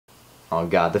Oh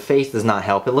god, the face does not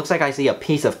help. It looks like I see a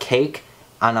piece of cake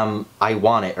and I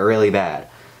want it really bad.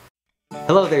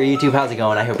 Hello there YouTube, how's it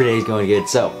going? I hope your day's going good.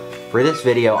 So, for this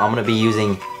video, I'm gonna be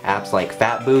using apps like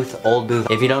Fat Booth, Old Booth.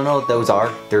 If you don't know what those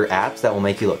are, they're apps that will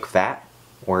make you look fat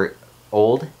or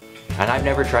old. And I've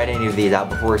never tried any of these out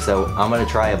before, so I'm gonna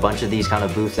try a bunch of these kind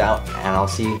of booths out and I'll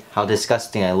see how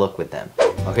disgusting I look with them.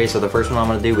 Okay, so the first one I'm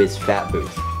gonna do is Fat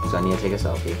Booth. So I need to take a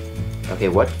selfie. Okay,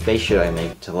 what face should I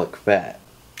make to look fat?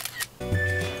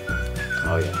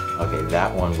 Oh yeah, okay,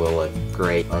 that one will look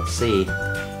great. Let's see.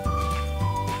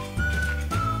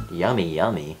 Yummy,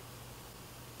 yummy.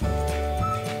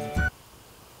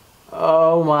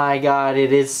 Oh my god,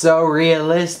 it is so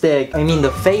realistic. I mean,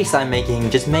 the face I'm making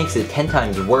just makes it 10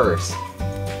 times worse.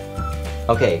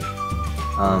 Okay,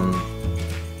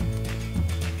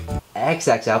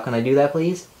 XXL, can I do that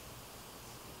please?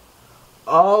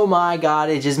 Oh my god,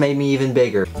 it just made me even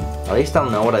bigger. At least I'll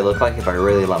know what I look like if I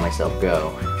really let myself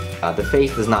go. The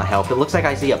face does not help. It looks like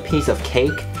I see a piece of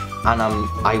cake and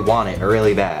I want it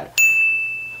really bad.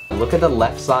 Look at the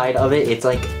left side of it, it's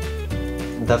like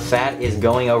the fat is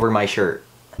going over my shirt.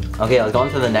 Okay, let's go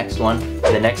on to the next one.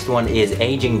 The next one is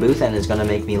Aging Booth and it's gonna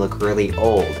make me look really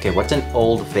old. Okay, what's an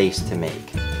old face to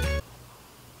make?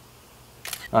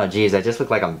 Oh geez, I just look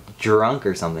like I'm drunk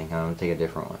or something. I'm gonna take a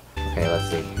different one. Okay,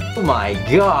 let's see. Oh my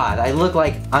god, I look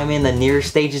like I'm in the near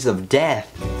stages of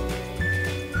death.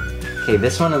 Okay,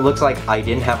 this one it looks like I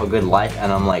didn't have a good life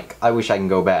and I'm like, I wish I can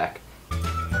go back.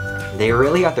 They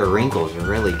really got the wrinkles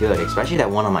really good, especially that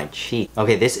one on my cheek.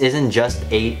 Okay, this isn't just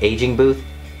Aging Booth.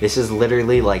 This is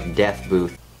literally like Death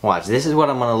Booth. Watch, this is what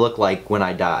I'm gonna look like when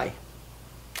I die.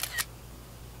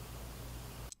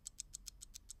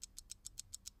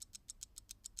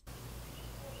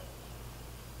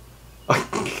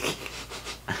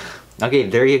 Okay,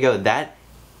 there you go. That,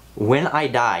 when I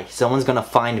die, someone's gonna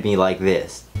find me like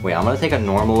this. Wait, I'm gonna take a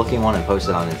normal looking one and post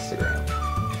it on Instagram.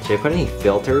 Should I put any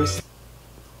filters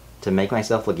to make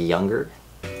myself look younger?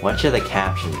 What should the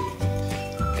caption be?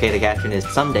 Okay, the caption is,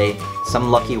 someday, some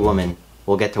lucky woman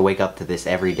will get to wake up to this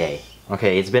every day.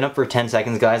 Okay, it's been up for 10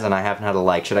 seconds, guys, and I haven't had a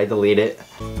like. Should I delete it?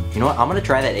 You know what? I'm gonna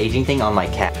try that aging thing on my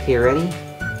cat. Okay, ready?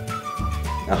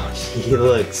 Oh, she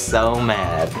looks so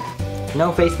mad.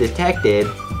 No face detected.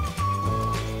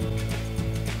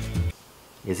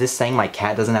 Is this saying my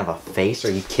cat doesn't have a face?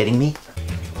 Are you kidding me?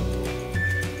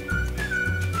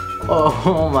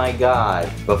 Oh my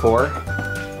god. Before?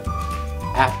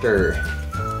 After.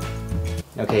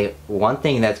 Okay, one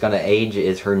thing that's gonna age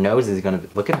is her nose is gonna...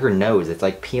 Look at her nose, it's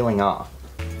like peeling off.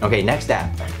 Okay, next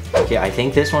app. Okay, I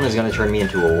think this one is gonna turn me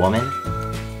into a woman.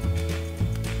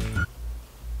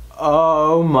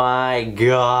 Oh my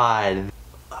god.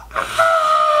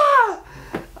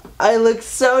 I look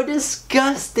so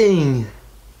disgusting.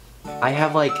 I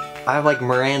have like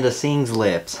Miranda Sings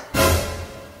lips.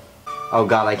 Oh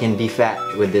god, I can be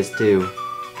fat with this too.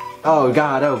 Oh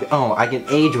god, oh, I can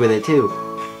age with it too.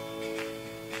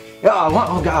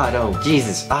 Oh god, oh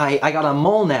Jesus, I got a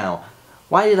mole now.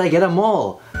 Why did I get a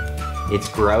mole? It's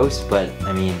gross, but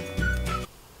I mean,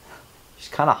 she's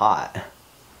kinda hot.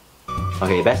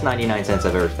 Okay, best 99 cents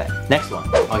I've ever spent. Next one.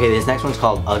 Okay, this next one's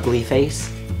called Ugly Face.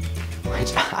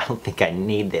 Which, I don't think I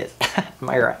need this. Am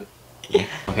I right?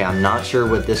 Okay, I'm not sure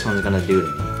what this one's gonna do to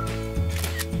me.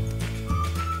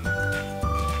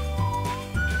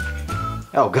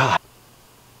 Oh god.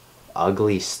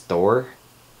 Ugly Store?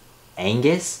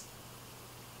 Angus?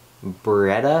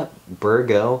 Beretta?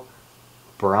 Burgo?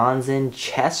 Bronzen?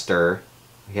 Chester?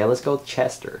 Okay, let's go with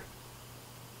Chester.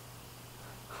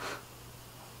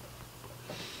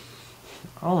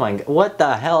 Oh my god, what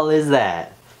the hell is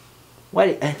that?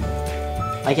 What?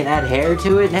 I can add hair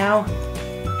to it now?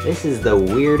 This is the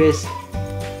weirdest...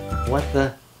 What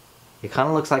the... It kind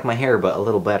of looks like my hair, but a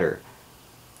little better.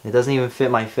 It doesn't even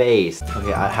fit my face.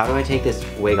 Okay, how do I take this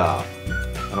wig off?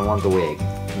 I don't want the wig.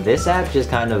 This app just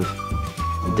kind of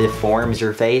deforms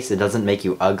your face. It doesn't make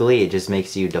you ugly, it just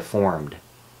makes you deformed.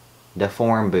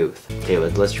 Deform Booth. Okay,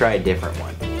 let's try a different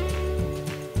one.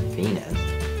 Venus.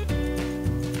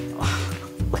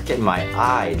 Look at my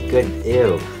eyes. Good,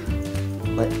 ew.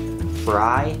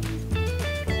 Fry?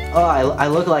 Oh, I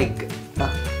look like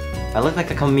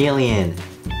a chameleon.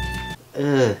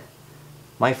 Ugh.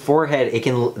 My forehead,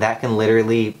 that can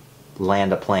literally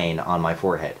land a plane on my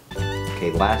forehead. Okay,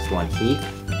 last one, Heat.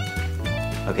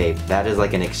 Okay, that is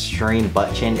like an extreme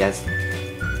butt chin.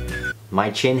 My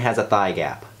chin has a thigh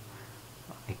gap.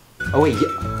 Oh wait,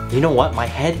 you know what? My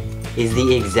head is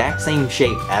the exact same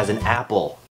shape as an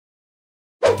apple.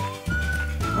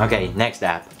 Okay, next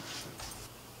app.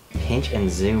 Pinch and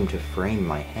zoom to frame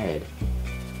my head.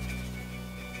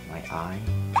 My eye.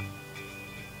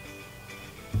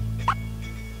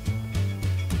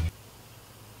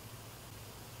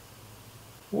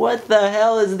 What the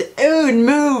hell is this? Ew, it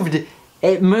moved!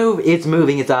 It moved. It's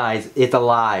moving its eyes. It's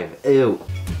alive. Ew.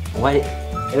 What?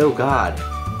 Ew, God.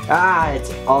 Ah,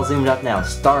 it's all zoomed up now.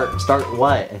 Start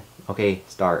what? Okay,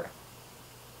 start.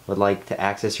 Would like to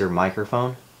access your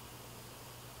microphone?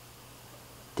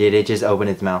 Did it just open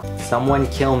its mouth? Someone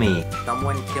kill me.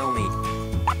 Someone kill me.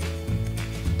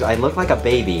 I look like a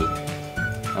baby.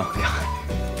 Oh, God.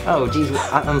 Oh, jeez.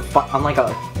 I'm like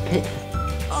a pit.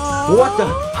 What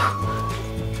the?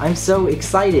 I'm so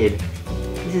excited.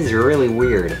 This is really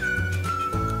weird.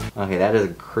 Okay, that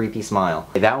is a creepy smile.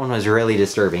 That one was really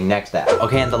disturbing. Next app.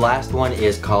 Okay, and the last one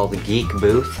is called Geek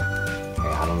Booth. Okay,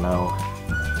 I don't know.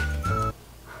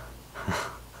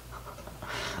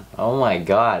 Oh my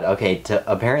god. Okay,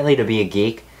 apparently to be a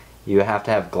geek, you have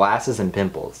to have glasses and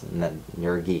pimples, and then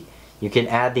you're a geek. You can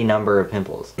add the number of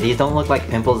pimples. These don't look like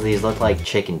pimples, these look like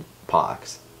chicken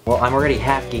pox. Well, I'm already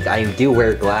half geek. I do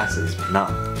wear glasses,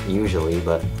 not usually,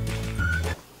 but...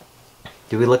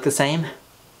 Do we look the same?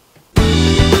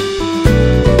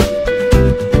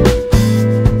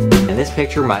 In this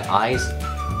picture, my eyes,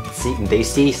 they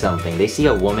see something. They see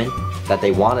a woman that they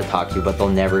want to talk to, but they'll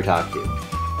never talk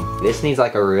to. This needs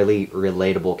like a really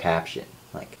relatable caption.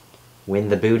 Like, when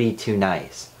the booty too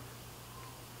nice.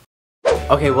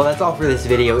 Okay, well that's all for this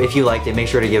video. If you liked it, make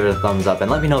sure to give it a thumbs up and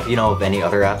let me know if you know of any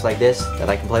other apps like this that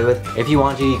I can play with. If you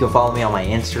want to, you can follow me on my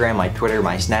Instagram, my Twitter,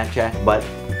 my Snapchat. But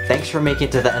thanks for making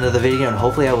it to the end of the video, and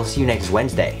hopefully I will see you next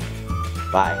Wednesday.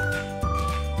 Bye.